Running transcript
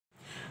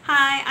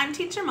Hi, I'm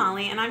Teacher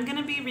Molly, and I'm going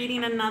to be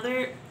reading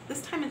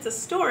this time it's a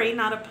story,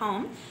 not a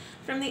poem,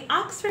 from the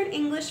Oxford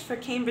English for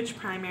Cambridge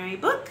Primary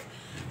book.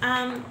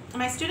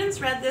 My students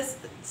read this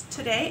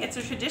today. It's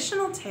a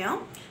traditional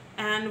tale,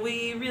 and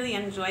we really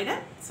enjoyed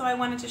it, so I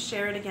wanted to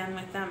share it again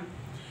with them.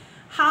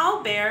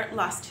 How Bear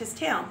Lost His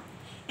Tail.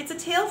 It's a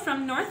tale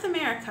from North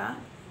America,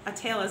 a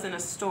tale as in a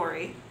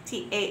story,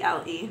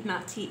 T-A-L-E,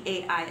 not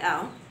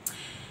T-A-I-L,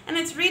 and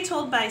it's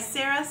retold by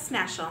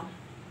Snashall.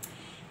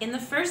 In the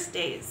first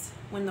days,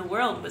 when the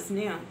world was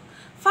new,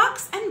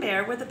 Fox and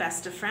Bear were the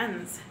best of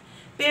friends.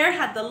 Bear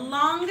had the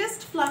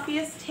longest,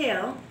 fluffiest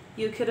tail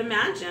you could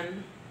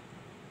imagine.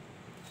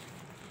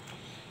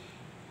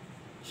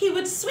 He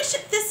would swish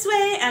it this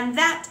way and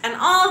that, and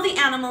all the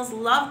animals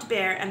loved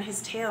Bear and his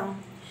tail.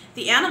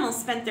 The animals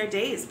spent their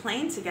days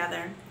playing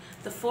together.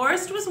 The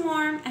forest was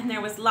warm and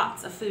there was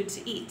lots of food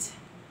to eat.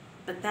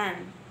 But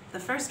then, the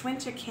first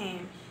winter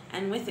came,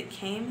 and with it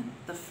came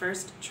the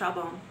first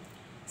trouble.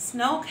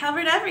 Snow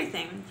covered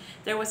everything.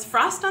 There was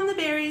frost on the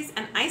berries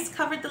and ice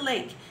covered the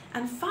lake,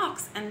 and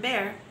Fox and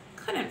Bear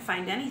couldn't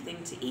find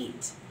anything to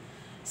eat.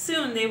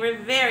 Soon they were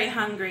very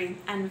hungry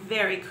and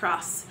very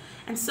cross,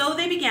 and so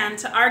they began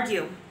to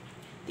argue.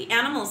 The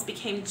animals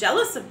became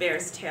jealous of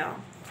Bear's tail,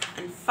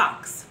 and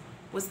Fox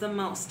was the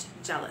most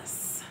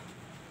jealous.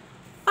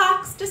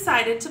 Fox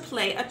decided to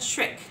play a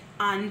trick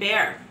on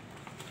Bear.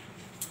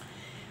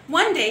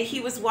 One day he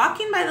was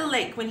walking by the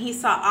lake when he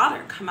saw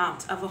Otter come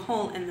out of a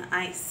hole in the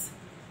ice.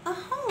 A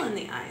hole in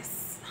the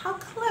ice. How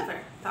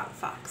clever, thought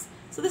Fox.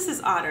 So this is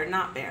Otter,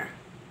 not Bear.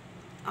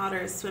 Otter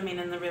is swimming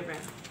in the river.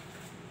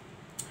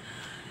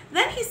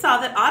 Then he saw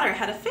that Otter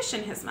had a fish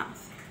in his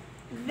mouth.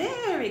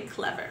 Very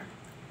clever,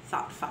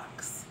 thought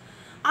Fox.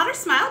 Otter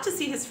smiled to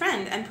see his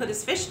friend and put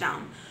his fish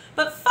down,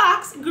 but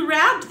Fox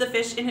grabbed the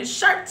fish in his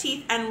sharp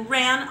teeth and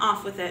ran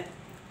off with it.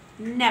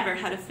 Never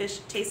had a fish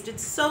tasted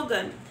so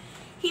good.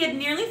 He had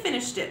nearly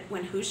finished it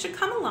when who should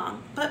come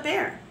along but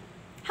Bear.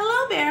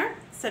 "Hello, Bear,"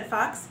 said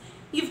Fox.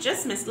 "You've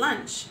just missed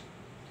lunch."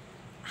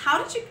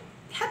 "How did you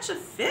catch a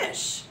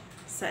fish?"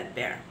 said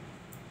Bear.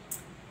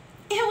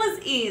 "It was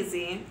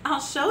easy.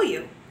 I'll show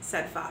you,"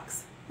 said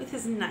Fox, with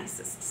his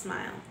nicest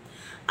smile.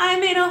 "I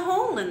made a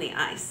hole in the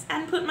ice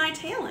and put my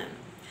tail in.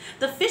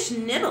 The fish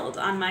nibbled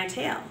on my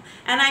tail,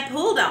 and I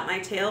pulled out my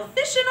tail,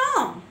 fish and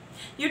all.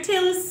 Your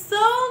tail is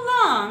so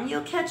long,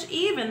 you'll catch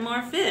even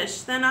more fish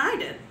than I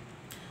did."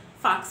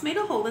 Fox made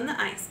a hole in the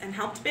ice and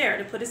helped Bear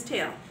to put his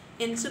tail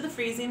into the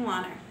freezing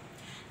water.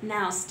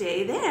 "Now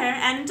stay there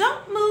and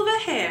don't move a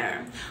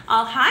hair.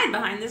 I'll hide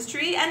behind this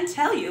tree and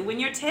tell you when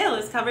your tail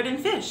is covered in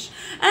fish,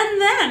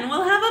 and then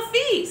we'll have a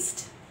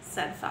feast,"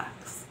 said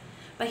Fox.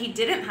 But he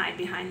didn't hide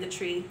behind the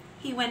tree.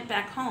 He went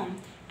back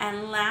home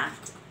and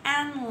laughed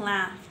and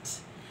laughed.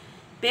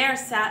 Bear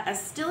sat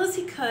as still as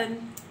he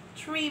could,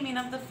 dreaming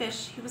of the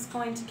fish he was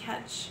going to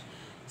catch.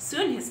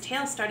 Soon his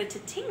tail started to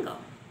tingle,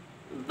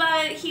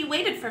 but he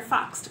waited for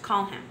Fox to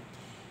call him.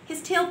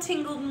 His tail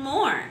tingled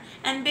more,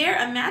 and Bear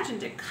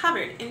imagined it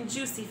covered in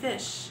juicy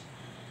fish.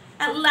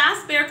 At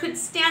last Bear could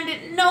stand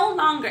it no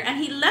longer, and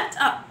he leapt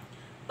up.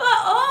 But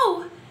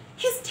oh,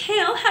 his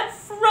tail had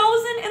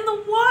frozen in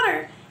the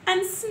water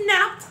and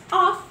snapped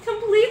off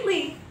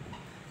completely.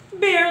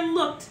 Bear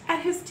looked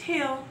at his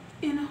tail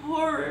in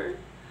horror.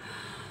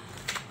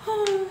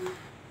 "Oh,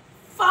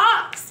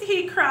 Fox!"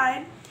 he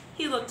cried.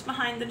 He looked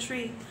behind the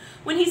tree.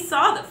 When he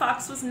saw that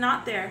Fox was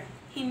not there,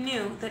 he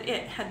knew that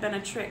it had been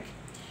a trick.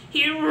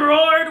 He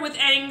roared with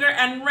anger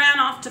and ran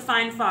off to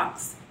find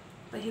Fox,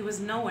 but he was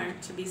nowhere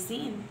to be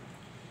seen.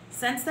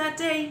 Since that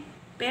day,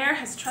 Bear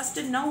has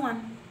trusted no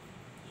one.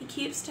 He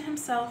keeps to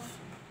himself,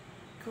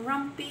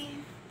 grumpy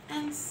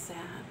and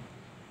sad.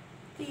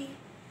 The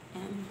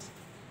end.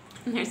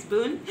 And there's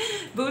Boone.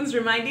 Boone's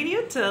reminding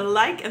you to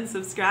like and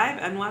subscribe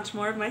and watch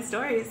more of my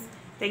stories.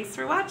 Thanks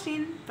for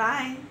watching.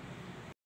 Bye.